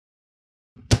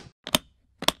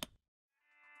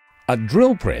A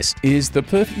drill press is the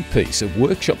perfect piece of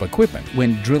workshop equipment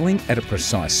when drilling at a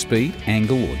precise speed,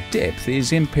 angle or depth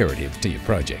is imperative to your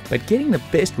project. But getting the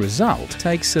best result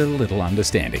takes a little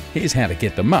understanding. Here's how to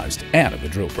get the most out of a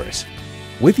drill press.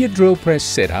 With your drill press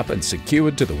set up and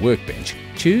secured to the workbench,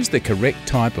 choose the correct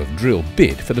type of drill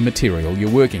bit for the material you're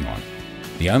working on.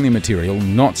 The only material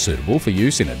not suitable for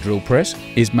use in a drill press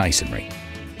is masonry.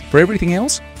 For everything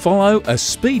else, follow a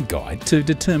speed guide to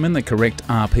determine the correct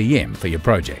RPM for your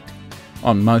project.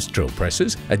 On most drill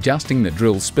presses, adjusting the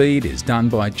drill speed is done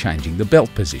by changing the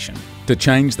belt position. To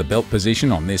change the belt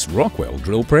position on this Rockwell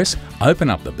drill press, open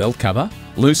up the belt cover,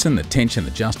 loosen the tension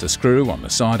adjuster screw on the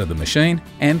side of the machine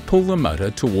and pull the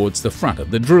motor towards the front of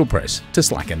the drill press to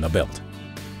slacken the belt.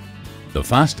 The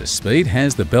fastest speed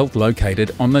has the belt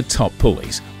located on the top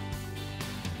pulleys,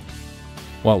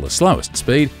 while the slowest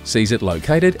speed sees it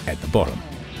located at the bottom.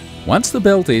 Once the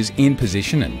belt is in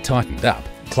position and tightened up,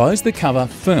 close the cover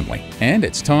firmly and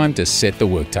it's time to set the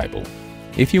work table.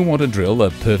 If you want to drill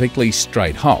a perfectly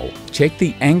straight hole, check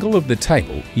the angle of the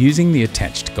table using the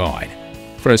attached guide.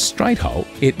 For a straight hole,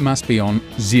 it must be on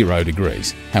 0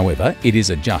 degrees. However, it is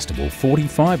adjustable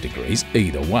 45 degrees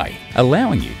either way,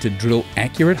 allowing you to drill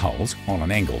accurate holes on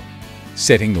an angle.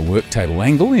 Setting the work table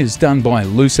angle is done by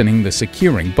loosening the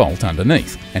securing bolt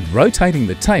underneath and rotating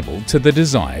the table to the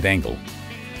desired angle,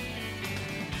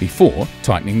 before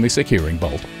tightening the securing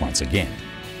bolt once again.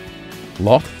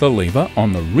 Lock the lever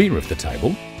on the rear of the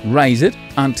table, raise it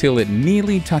until it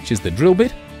nearly touches the drill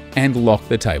bit and lock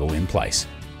the table in place.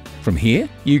 From here,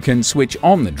 you can switch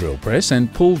on the drill press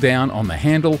and pull down on the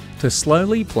handle to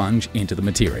slowly plunge into the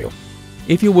material.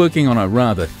 If you're working on a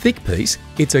rather thick piece,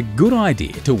 it's a good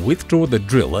idea to withdraw the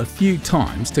drill a few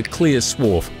times to clear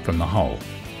swarf from the hole.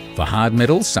 For hard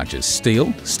metals such as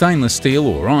steel, stainless steel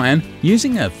or iron,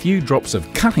 using a few drops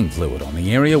of cutting fluid on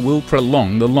the area will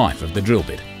prolong the life of the drill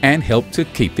bit and help to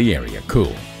keep the area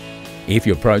cool. If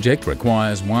your project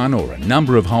requires one or a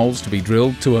number of holes to be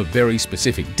drilled to a very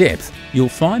specific depth, you'll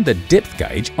find the depth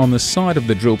gauge on the side of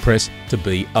the drill press to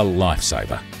be a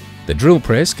lifesaver. The drill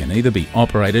press can either be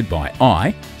operated by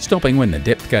eye, stopping when the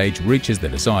depth gauge reaches the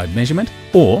desired measurement,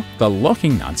 or the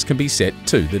locking nuts can be set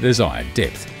to the desired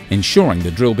depth, ensuring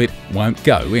the drill bit won't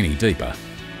go any deeper.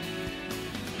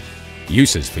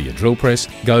 Uses for your drill press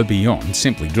go beyond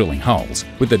simply drilling holes.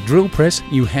 With the drill press,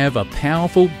 you have a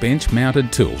powerful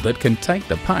bench-mounted tool that can take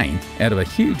the pain out of a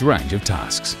huge range of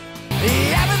tasks.